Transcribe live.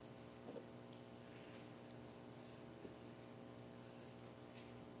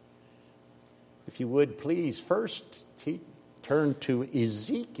If you would please first turn to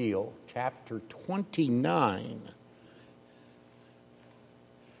Ezekiel chapter 29.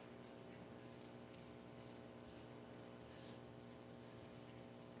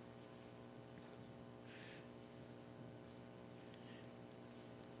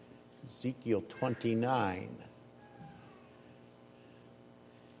 Ezekiel 29.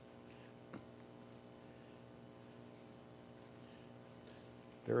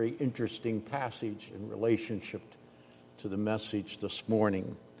 Very interesting passage in relationship to the message this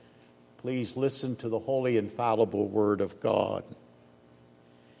morning. Please listen to the holy, infallible word of God.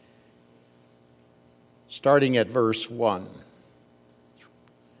 Starting at verse 1.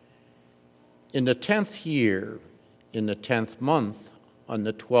 In the 10th year, in the 10th month, on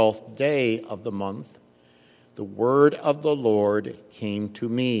the 12th day of the month, the word of the Lord came to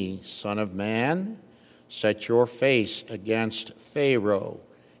me, Son of man, set your face against Pharaoh,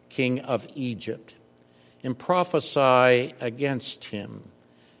 king of Egypt, and prophesy against him,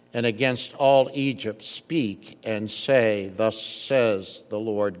 and against all Egypt speak and say, Thus says the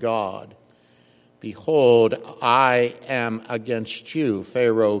Lord God, Behold, I am against you,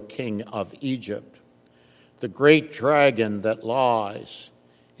 Pharaoh, king of Egypt, the great dragon that lies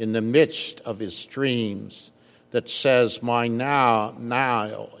in the midst of his streams, that says, My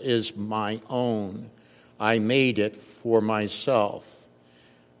Nile is my own. I made it for myself.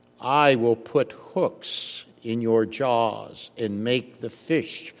 I will put hooks in your jaws and make the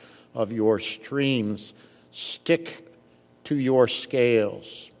fish of your streams stick to your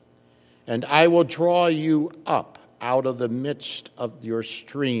scales. And I will draw you up out of the midst of your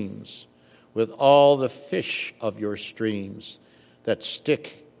streams with all the fish of your streams that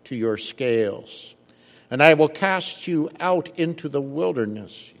stick to your scales. And I will cast you out into the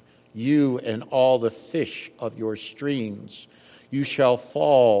wilderness, you and all the fish of your streams. You shall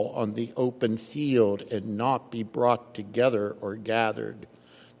fall on the open field and not be brought together or gathered.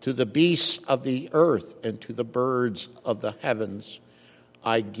 To the beasts of the earth and to the birds of the heavens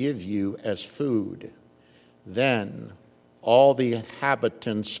I give you as food. Then all the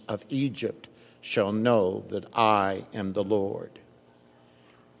inhabitants of Egypt shall know that I am the Lord.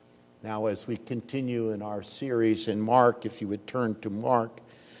 Now, as we continue in our series in Mark, if you would turn to Mark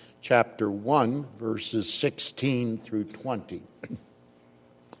chapter 1, verses 16 through 20.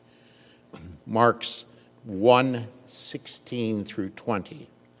 Mark's 1, 16 through 20.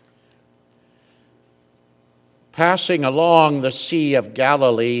 Passing along the Sea of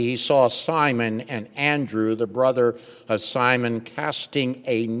Galilee, he saw Simon and Andrew, the brother of Simon, casting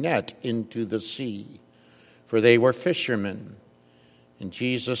a net into the sea, for they were fishermen. And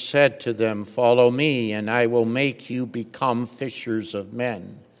Jesus said to them, Follow me, and I will make you become fishers of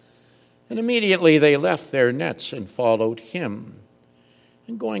men. And immediately they left their nets and followed him.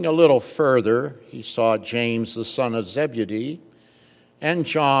 And going a little further, he saw James the son of Zebedee and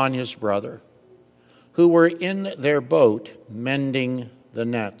John his brother, who were in their boat mending the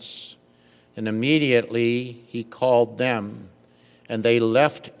nets. And immediately he called them, and they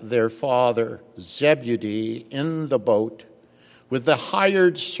left their father Zebedee in the boat with the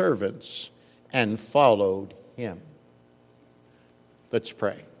hired servants and followed him. Let's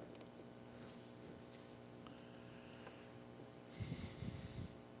pray.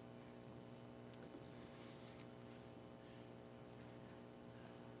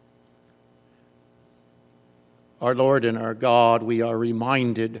 Our Lord and our God, we are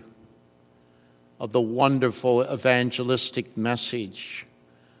reminded of the wonderful evangelistic message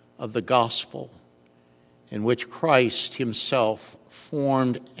of the gospel in which Christ himself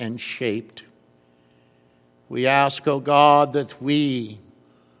formed and shaped. We ask, O God, that we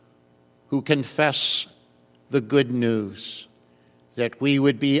who confess the good news, that we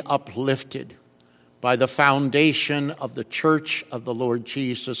would be uplifted by the foundation of the Church of the Lord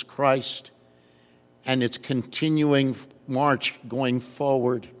Jesus Christ and its continuing march going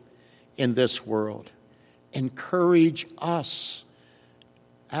forward in this world. Encourage us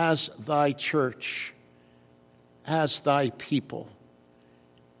as thy church, as thy people,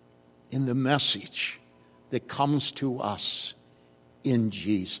 in the message that comes to us in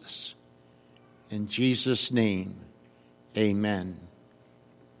Jesus. In Jesus' name, amen.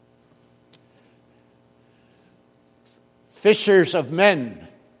 Fishers of men.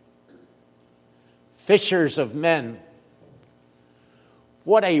 Fishers of men.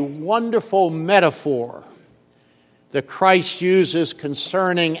 What a wonderful metaphor that Christ uses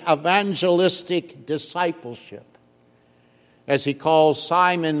concerning evangelistic discipleship as he calls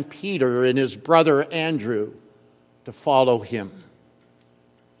Simon Peter and his brother Andrew to follow him.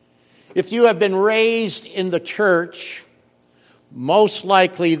 If you have been raised in the church, Most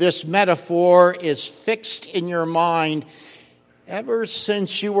likely this metaphor is fixed in your mind ever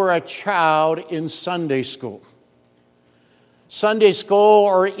since you were a child in Sunday school. Sunday school,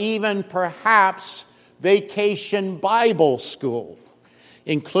 or even perhaps vacation Bible school,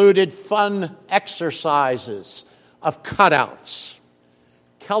 included fun exercises of cutouts,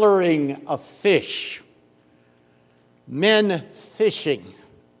 coloring of fish, men fishing,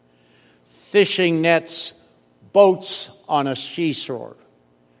 fishing nets, boats on a seashore.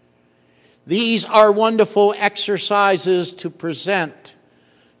 These are wonderful exercises to present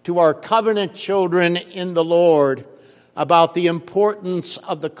to our covenant children in the Lord about the importance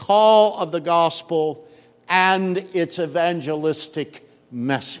of the call of the gospel and its evangelistic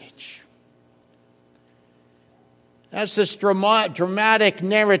message. As this dramatic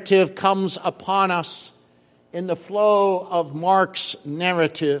narrative comes upon us in the flow of Mark's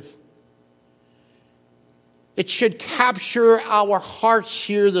narrative, it should capture our hearts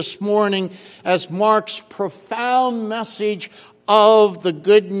here this morning as Mark's profound message of the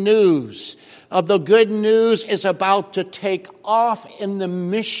good news. The good news is about to take off in the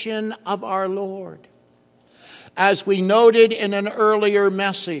mission of our Lord. As we noted in an earlier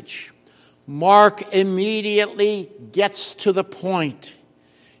message, Mark immediately gets to the point.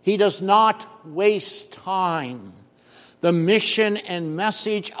 He does not waste time. The mission and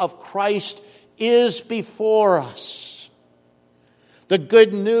message of Christ is before us. The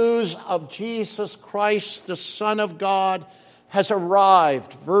good news of Jesus Christ, the Son of God, has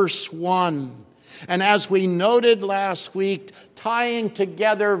arrived. Verse 1. And as we noted last week, tying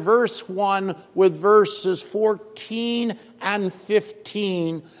together verse 1 with verses 14 and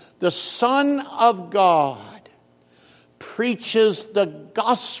 15, the Son of God preaches the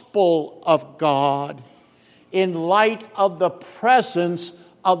gospel of God in light of the presence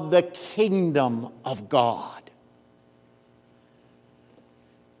of the kingdom of God.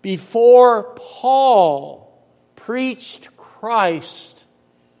 Before Paul preached Christ,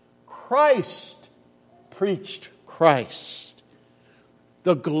 Christ preached Christ.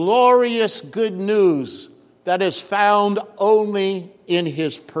 The glorious good news that is found only in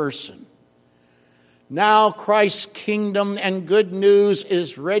his person. Now Christ's kingdom and good news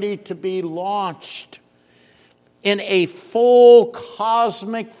is ready to be launched in a full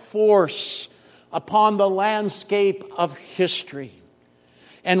cosmic force upon the landscape of history.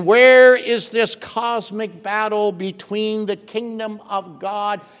 And where is this cosmic battle between the kingdom of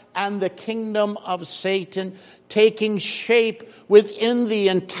God and the kingdom of Satan taking shape within the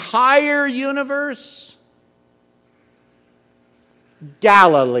entire universe?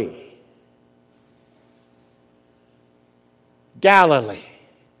 Galilee. Galilee.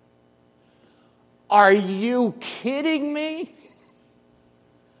 Are you kidding me?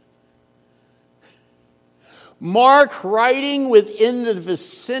 Mark, writing within the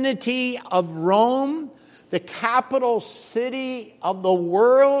vicinity of Rome, the capital city of the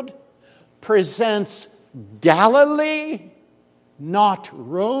world, presents Galilee, not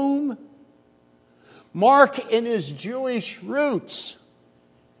Rome. Mark, in his Jewish roots,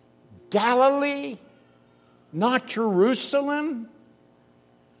 Galilee, not Jerusalem.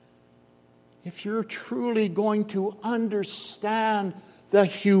 If you're truly going to understand the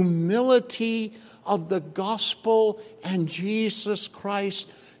humility of the gospel and Jesus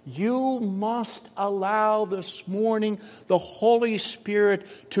Christ, you must allow this morning the Holy Spirit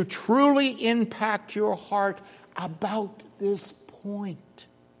to truly impact your heart about this point.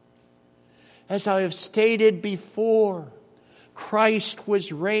 As I have stated before, Christ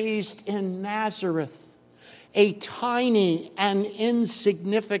was raised in Nazareth, a tiny and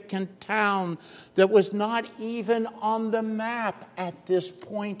insignificant town that was not even on the map at this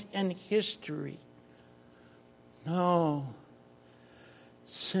point in history. No.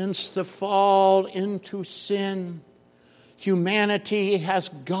 Since the fall into sin, humanity has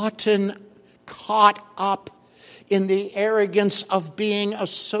gotten caught up in the arrogance of being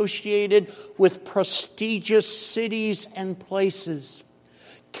associated with prestigious cities and places.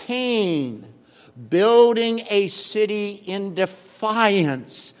 Cain, building a city in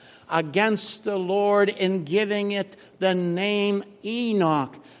defiance against the Lord and giving it the name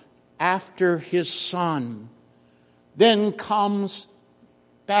Enoch after his son. Then comes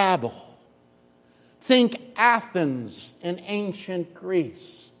Babel. Think Athens in ancient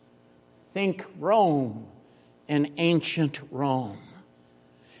Greece. Think Rome in ancient Rome.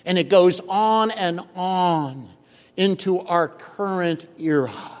 And it goes on and on into our current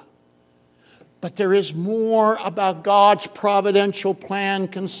era. But there is more about God's providential plan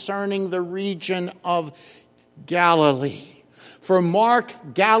concerning the region of Galilee. For Mark,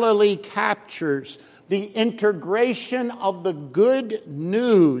 Galilee captures the integration of the good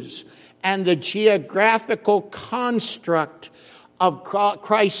news and the geographical construct of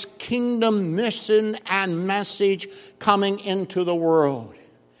Christ's kingdom mission and message coming into the world.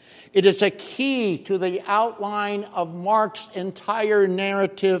 It is a key to the outline of Mark's entire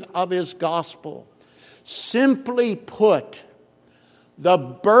narrative of his gospel. Simply put, the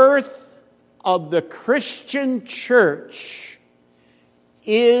birth of the Christian church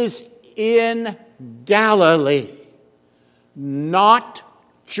is in Galilee, not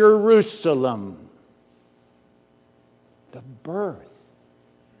Jerusalem. The birth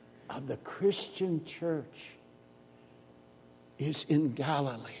of the Christian church is in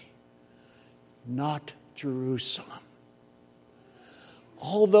Galilee, not Jerusalem.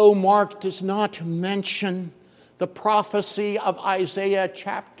 Although Mark does not mention the prophecy of Isaiah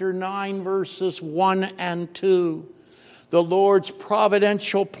chapter 9, verses 1 and 2, the Lord's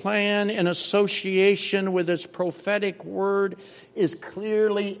providential plan in association with his prophetic word is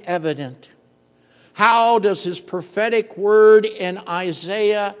clearly evident. How does his prophetic word in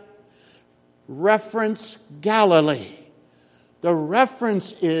Isaiah reference Galilee? The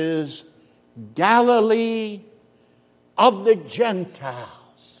reference is Galilee of the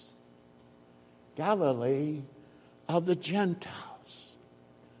Gentiles. Galilee of the Gentiles.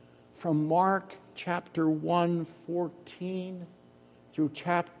 From Mark chapter 1, 14 through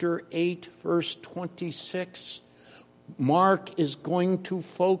chapter 8, verse 26, Mark is going to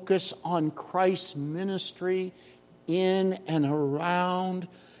focus on Christ's ministry in and around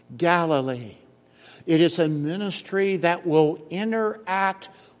Galilee. It is a ministry that will interact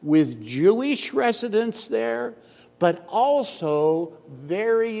with Jewish residents there, but also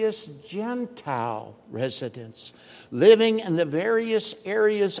various Gentile residents living in the various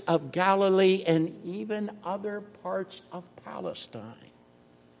areas of Galilee and even other parts of Palestine.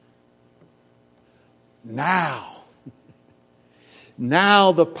 Now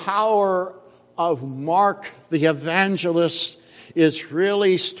the power of Mark the evangelist is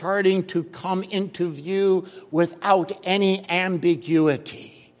really starting to come into view without any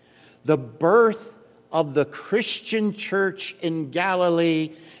ambiguity. The birth of the Christian church in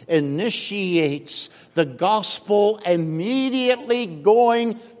Galilee initiates the gospel immediately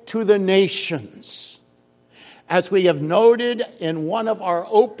going to the nations. As we have noted in one of our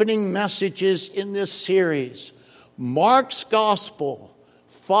opening messages in this series, Mark's gospel,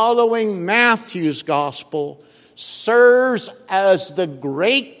 following Matthew's gospel, serves as the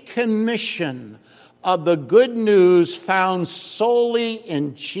great commission of the good news found solely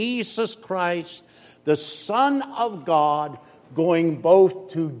in Jesus Christ, the Son of God, going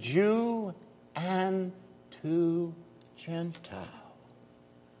both to Jew and to Gentile.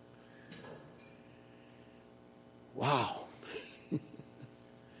 Wow.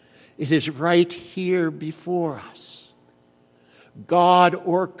 It is right here before us. God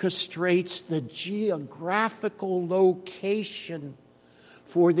orchestrates the geographical location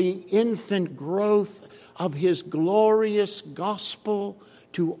for the infant growth of his glorious gospel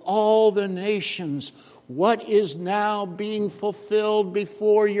to all the nations. What is now being fulfilled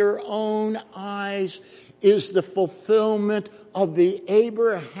before your own eyes is the fulfillment of the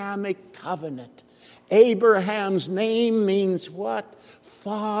Abrahamic covenant. Abraham's name means what?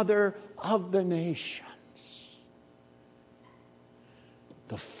 Father of the nations.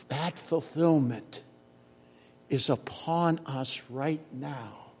 That fulfillment is upon us right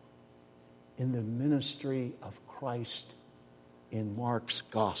now in the ministry of Christ in Mark's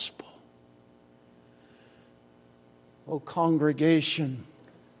gospel. O congregation,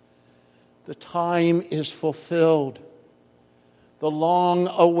 the time is fulfilled. The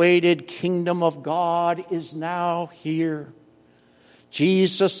long-awaited kingdom of God is now here.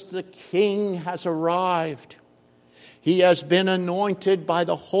 Jesus the King has arrived. He has been anointed by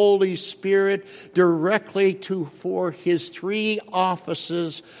the Holy Spirit directly for his three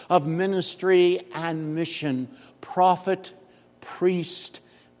offices of ministry and mission: prophet, priest,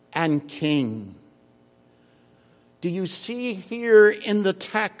 and king. Do you see here in the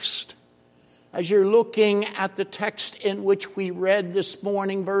text, as you're looking at the text in which we read this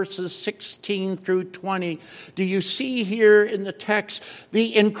morning, verses 16 through 20, do you see here in the text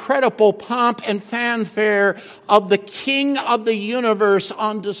the incredible pomp and fanfare of the King of the universe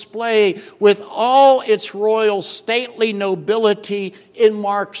on display with all its royal stately nobility in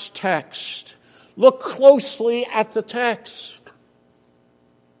Mark's text? Look closely at the text.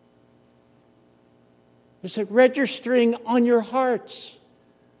 Is it registering on your hearts?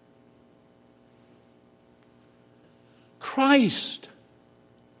 Christ,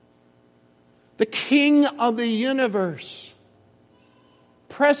 the King of the universe,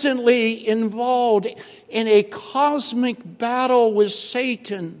 presently involved in a cosmic battle with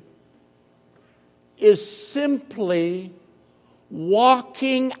Satan, is simply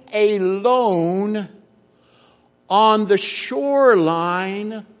walking alone on the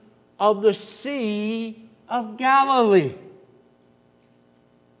shoreline of the Sea of Galilee.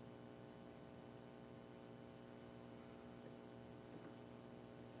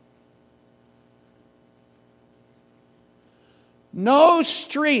 No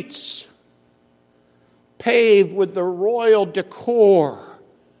streets paved with the royal decor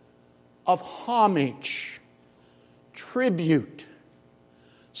of homage, tribute,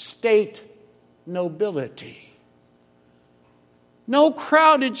 state nobility. No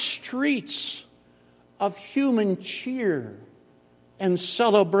crowded streets of human cheer and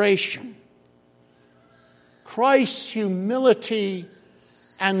celebration. Christ's humility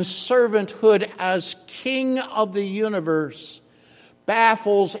and servanthood as King of the universe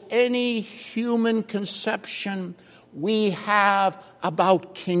baffles any human conception we have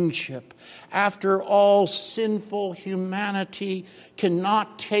about kingship. After all, sinful humanity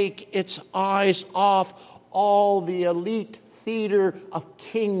cannot take its eyes off all the elite theater of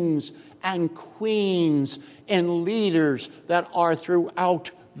kings and queens and leaders that are throughout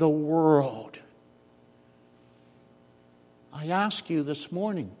the world. I ask you this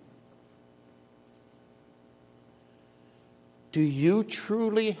morning, do you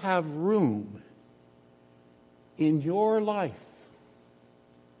truly have room in your life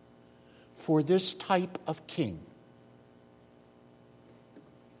for this type of king?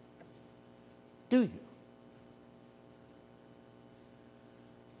 Do you?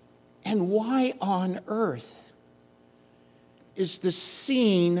 And why on earth is the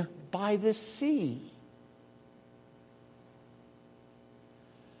scene by the sea?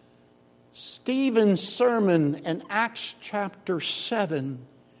 Stephen's sermon in Acts chapter 7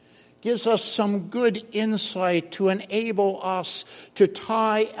 gives us some good insight to enable us to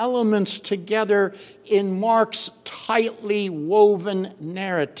tie elements together in Mark's tightly woven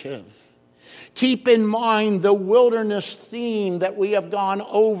narrative. Keep in mind the wilderness theme that we have gone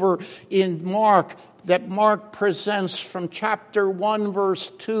over in Mark, that Mark presents from chapter 1,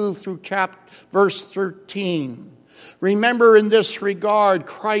 verse 2 through verse 13. Remember, in this regard,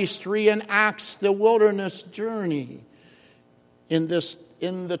 Christ reenacts the wilderness journey in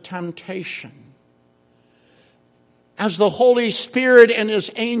the temptation. As the Holy Spirit and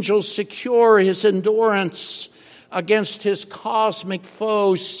his angels secure his endurance against his cosmic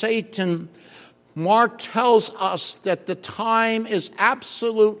foe, Satan, Mark tells us that the time is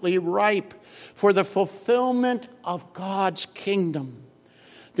absolutely ripe for the fulfillment of God's kingdom.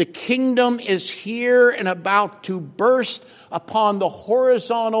 The kingdom is here and about to burst upon the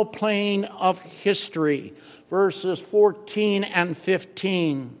horizontal plane of history. Verses 14 and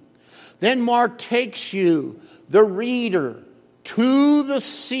 15. Then Mark takes you, the reader, to the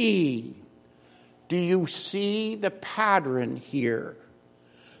sea. Do you see the pattern here?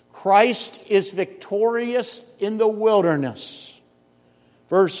 Christ is victorious in the wilderness.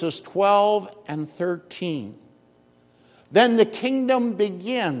 Verses 12 and 13. Then the kingdom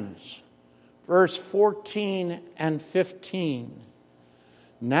begins, verse 14 and 15.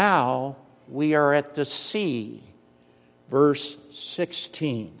 Now we are at the sea, verse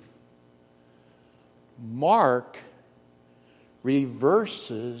 16. Mark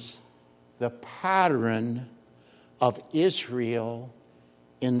reverses the pattern of Israel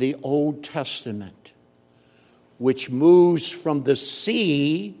in the Old Testament, which moves from the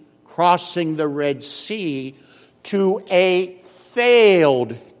sea, crossing the Red Sea, to a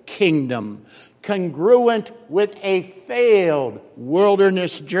failed kingdom, congruent with a failed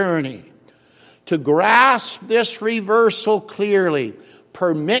wilderness journey. To grasp this reversal clearly,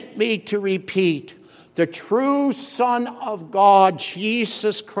 permit me to repeat, the true Son of God,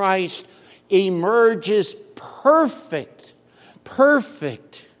 Jesus Christ, emerges perfect,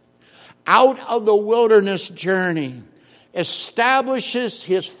 out of the wilderness journey, establishes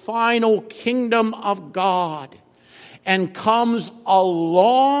his final kingdom of God, and comes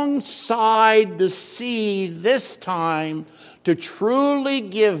alongside the sea this time to truly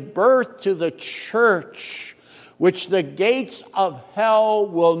give birth to the church, which the gates of hell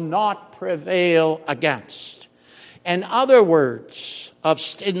will not prevail against. In other words,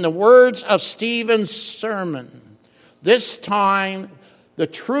 in the words of Stephen's sermon, this time the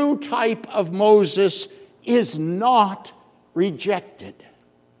true type of Moses is not rejected.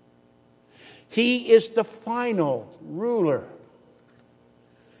 He is the final ruler,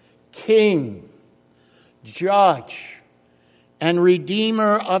 king, judge, and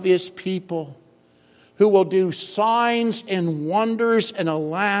redeemer of his people, who will do signs and wonders in a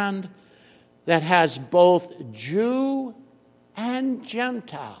land that has both Jew and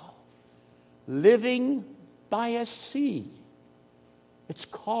Gentile living by a sea. It's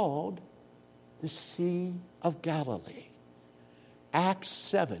called the Sea of Galilee. Acts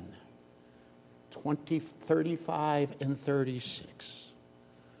 7, 35 and 36.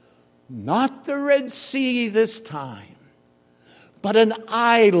 Not the Red Sea this time, but an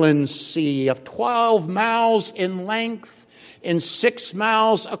island sea of 12 miles in length and 6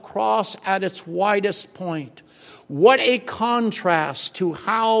 miles across at its widest point. What a contrast to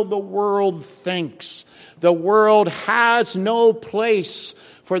how the world thinks. The world has no place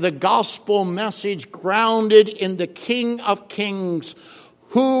for the gospel message grounded in the King of Kings,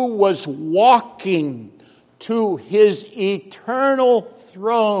 who was walking to his eternal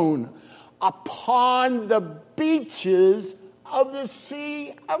throne upon the beaches of the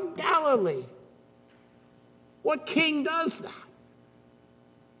Sea of Galilee. What king does that?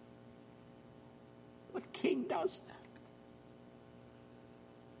 What king does that?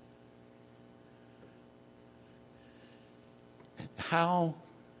 And how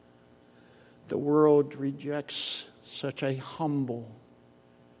the world rejects such a humble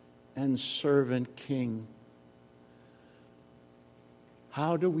and servant king.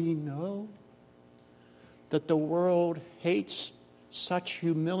 How do we know that the world hates such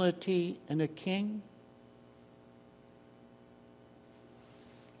humility in a king?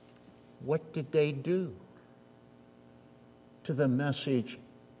 What did they do to the message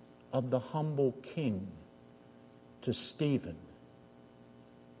of the humble king to Stephen?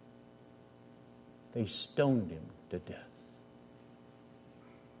 They stoned him to death.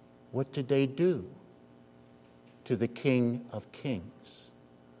 What did they do to the King of Kings?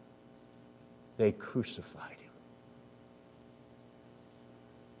 They crucified him.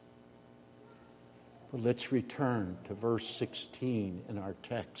 But let's return to verse 16 in our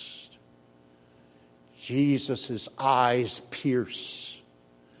text. Jesus' eyes pierce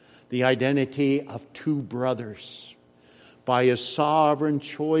the identity of two brothers. By his sovereign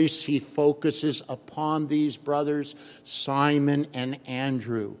choice, he focuses upon these brothers, Simon and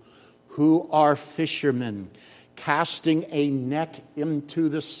Andrew, who are fishermen, casting a net into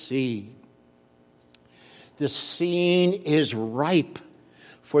the sea. The scene is ripe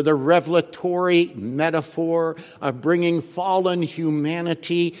for the revelatory metaphor of bringing fallen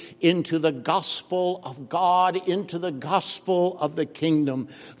humanity into the gospel of God, into the gospel of the kingdom.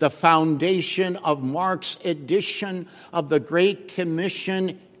 The foundation of Mark's edition of the Great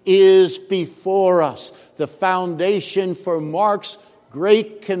Commission is before us. The foundation for Mark's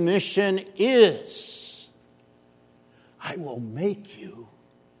Great Commission is, I will make you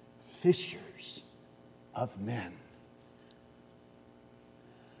fishers of men.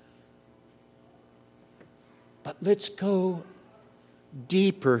 But let's go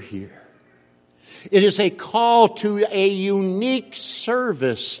deeper here. It is a call to a unique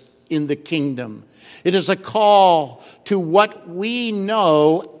service in the kingdom. It is a call to what we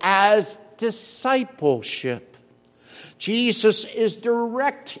know as discipleship. Jesus is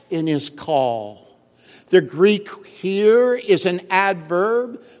direct in his call. The Greek here is an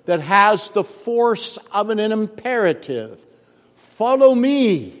adverb that has the force of an imperative. Follow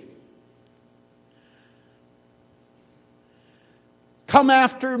me. Come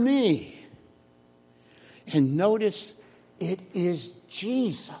after me. And notice it is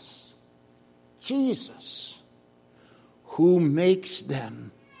Jesus who makes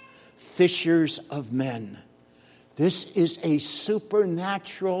them fishers of men. This is a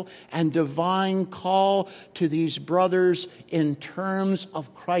supernatural and divine call to these brothers in terms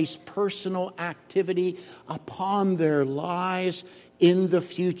of Christ's personal activity upon their lives in the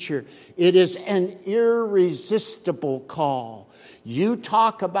future. It is an irresistible call. You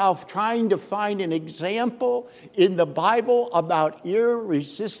talk about trying to find an example in the Bible about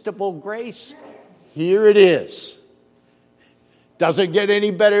irresistible grace. Here it is. Doesn't get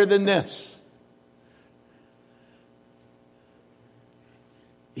any better than this.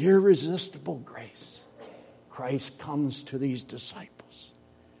 Irresistible grace. Christ comes to these disciples.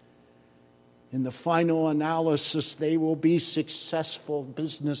 In the final analysis, they will be successful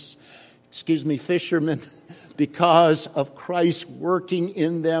fishermen because of Christ working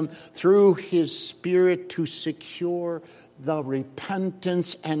in them through his Spirit to secure the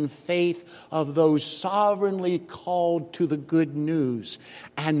repentance and faith of those sovereignly called to the good news.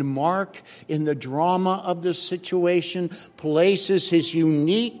 And Mark, in the drama of the situation, places his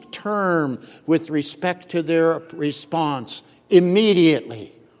unique term with respect to their response: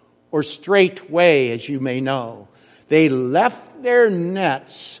 immediately, or straightway, as you may know. They left their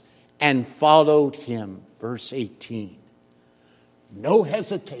nets and followed him. Verse 18. No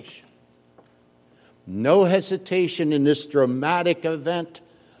hesitation. No hesitation in this dramatic event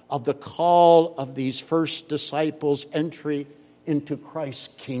of the call of these first disciples' entry into Christ's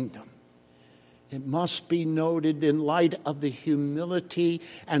kingdom. It must be noted in light of the humility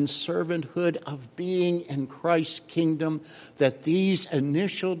and servanthood of being in Christ's kingdom that these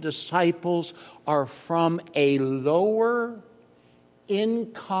initial disciples are from a lower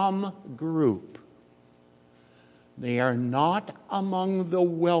income group. They are not among the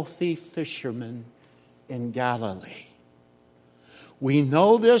wealthy fishermen in Galilee. We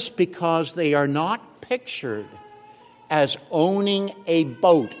know this because they are not pictured as owning a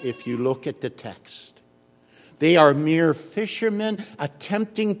boat, if you look at the text. They are mere fishermen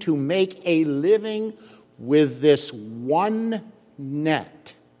attempting to make a living with this one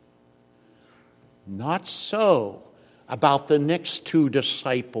net. Not so about the next two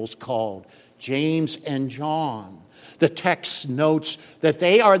disciples called James and John. The text notes that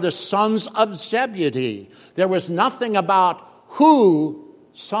they are the sons of Zebedee. There was nothing about who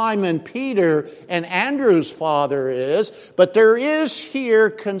Simon Peter and Andrew's father is, but there is here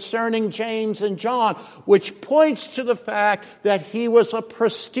concerning James and John, which points to the fact that he was a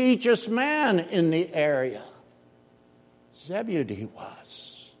prestigious man in the area. Zebedee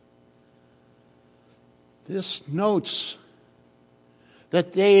was. This notes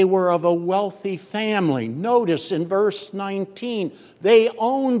that they were of a wealthy family. Notice in verse 19, they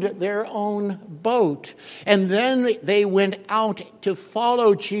owned their own boat. And then they went out to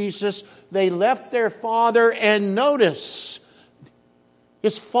follow Jesus. They left their father, and notice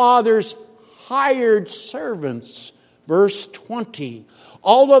his father's hired servants. Verse 20.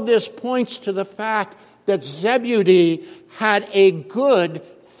 All of this points to the fact that Zebedee had a good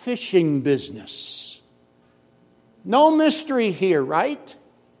fishing business. No mystery here, right?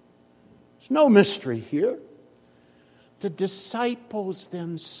 There's no mystery here. The disciples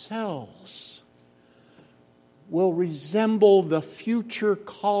themselves will resemble the future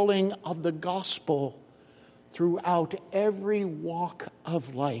calling of the gospel throughout every walk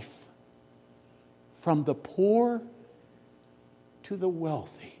of life, from the poor to the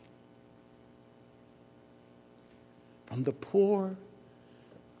wealthy. From the poor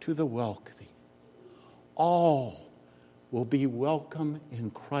to the wealthy. All will be welcome in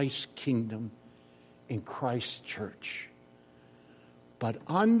Christ's kingdom, in Christ's church. But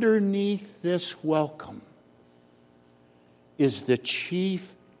underneath this welcome is the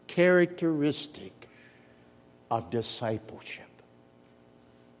chief characteristic of discipleship.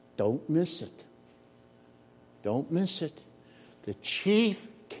 Don't miss it. Don't miss it. The chief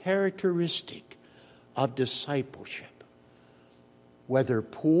characteristic of discipleship, whether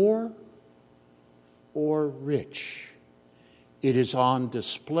poor or rich, it is on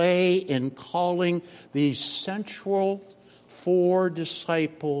display in calling these central four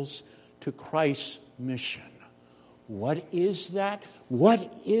disciples to Christ's mission. What is that?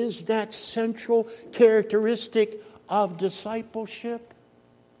 What is that central characteristic of discipleship?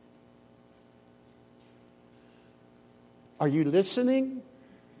 Are you listening?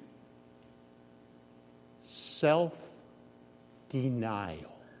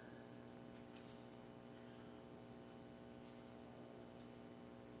 Self-denial.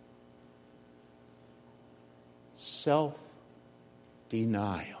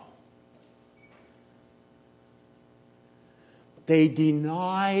 Self-denial. They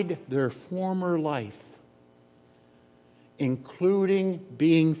denied their former life, including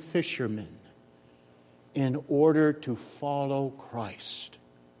being fishermen, in order to follow Christ.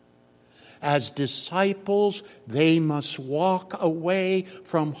 As disciples, they must walk away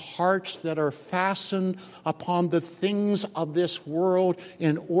from hearts that are fastened upon the things of this world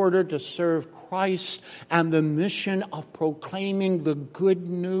in order to serve Christ and the mission of proclaiming the good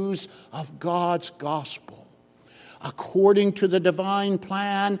news of God's gospel. According to the divine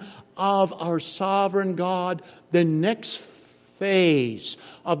plan of our sovereign God, the next phase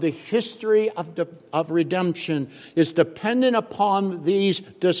of the history of redemption is dependent upon these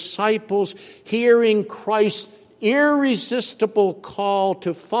disciples hearing Christ's irresistible call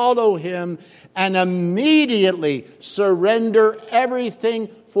to follow him and immediately surrender everything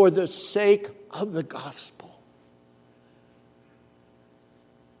for the sake of the gospel.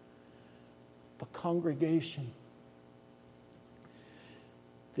 But congregation,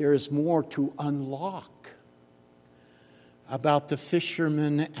 there is more to unlock about the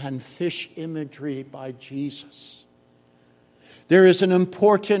fishermen and fish imagery by Jesus. There is an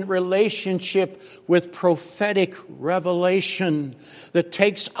important relationship with prophetic revelation that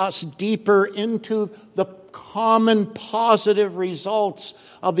takes us deeper into the common positive results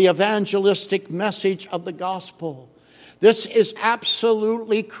of the evangelistic message of the gospel. This is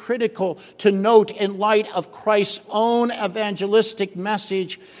absolutely critical to note in light of Christ's own evangelistic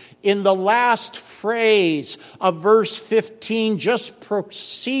message in the last phrase of verse 15, just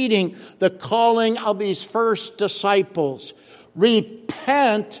preceding the calling of these first disciples.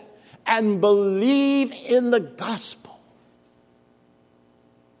 Repent and believe in the gospel.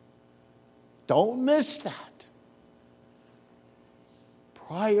 Don't miss that.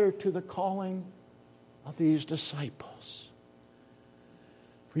 Prior to the calling of these disciples.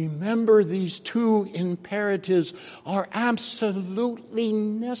 Remember, these two imperatives are absolutely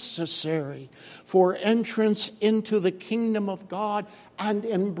necessary for entrance into the kingdom of God and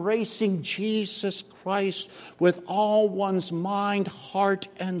embracing Jesus Christ with all one's mind, heart,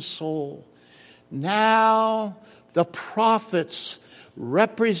 and soul. Now, the prophets'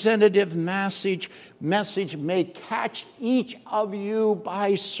 representative message may catch each of you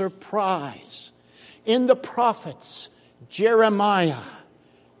by surprise. In the prophets, Jeremiah,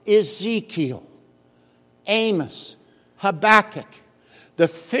 Ezekiel, Amos, Habakkuk, the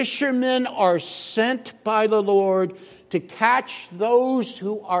fishermen are sent by the Lord to catch those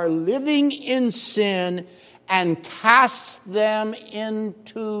who are living in sin and cast them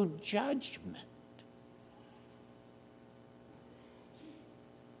into judgment.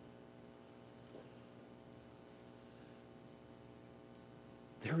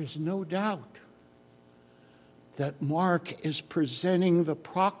 There is no doubt that Mark is presenting the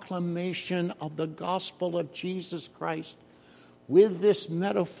proclamation of the gospel of Jesus Christ with this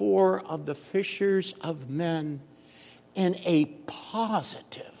metaphor of the fishers of men in a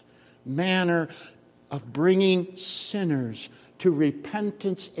positive manner of bringing sinners to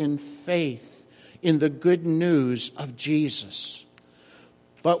repentance and faith in the good news of Jesus.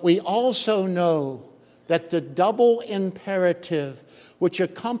 But we also know that the double imperative which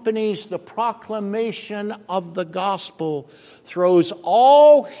accompanies the proclamation of the gospel throws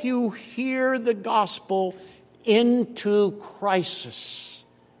all who hear the gospel into crisis.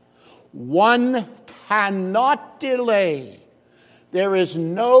 One cannot delay. There is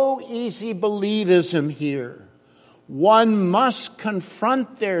no easy believism here. One must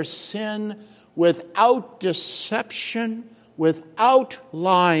confront their sin without deception, without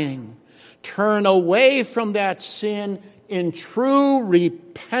lying. Turn away from that sin in true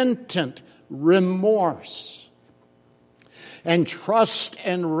repentant remorse, and trust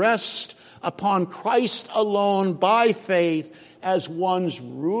and rest upon Christ alone by faith as one's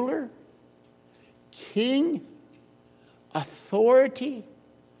ruler, king, authority,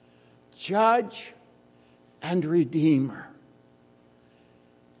 judge, and redeemer.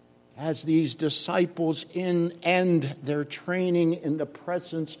 As these disciples end their training in the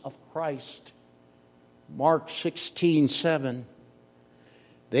presence of Christ, Mark 16:7,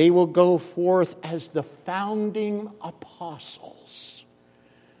 they will go forth as the founding apostles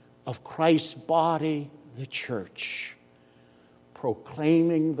of Christ's body, the church,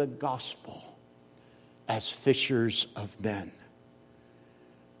 proclaiming the gospel as fishers of men.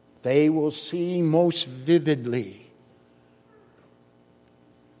 They will see most vividly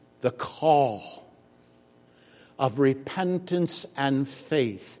the call of repentance and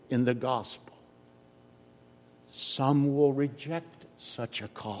faith in the gospel. Some will reject such a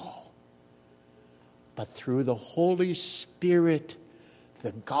call, but through the Holy Spirit,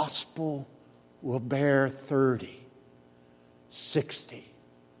 the gospel will bear 30, 60,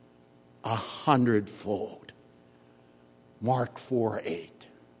 100-fold. Mark 4:8.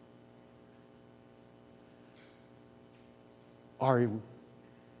 Are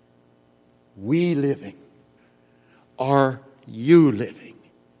we living? Are you living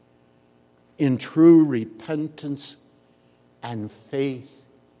in true repentance and faith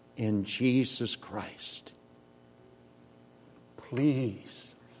in Jesus Christ?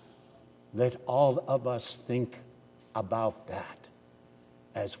 Please, let all of us think about that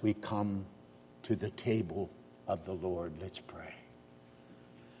as we come to the table of the Lord. Let's pray.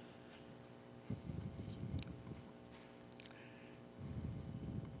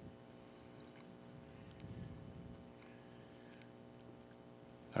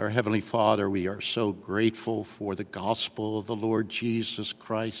 Our Heavenly Father, we are so grateful for the gospel of the Lord Jesus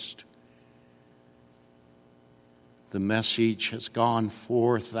Christ. The message has gone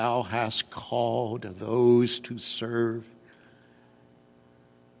forth. Thou hast called those to serve.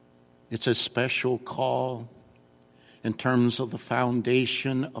 It's a special call in terms of the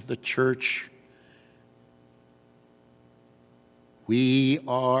foundation of the church. We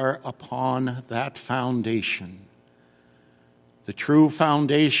are upon that foundation, the true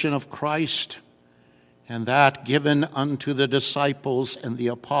foundation of Christ and that given unto the disciples and the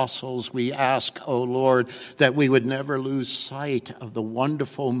apostles, we ask, O Lord, that we would never lose sight of the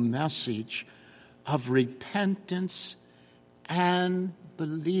wonderful message of repentance and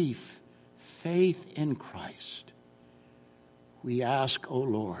belief, faith in Christ. We ask, O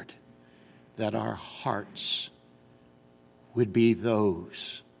Lord, that our hearts would be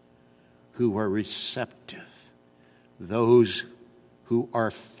those who are receptive, those who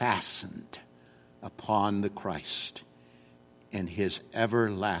are fastened upon the Christ and his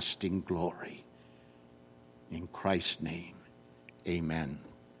everlasting glory. In Christ's name, amen.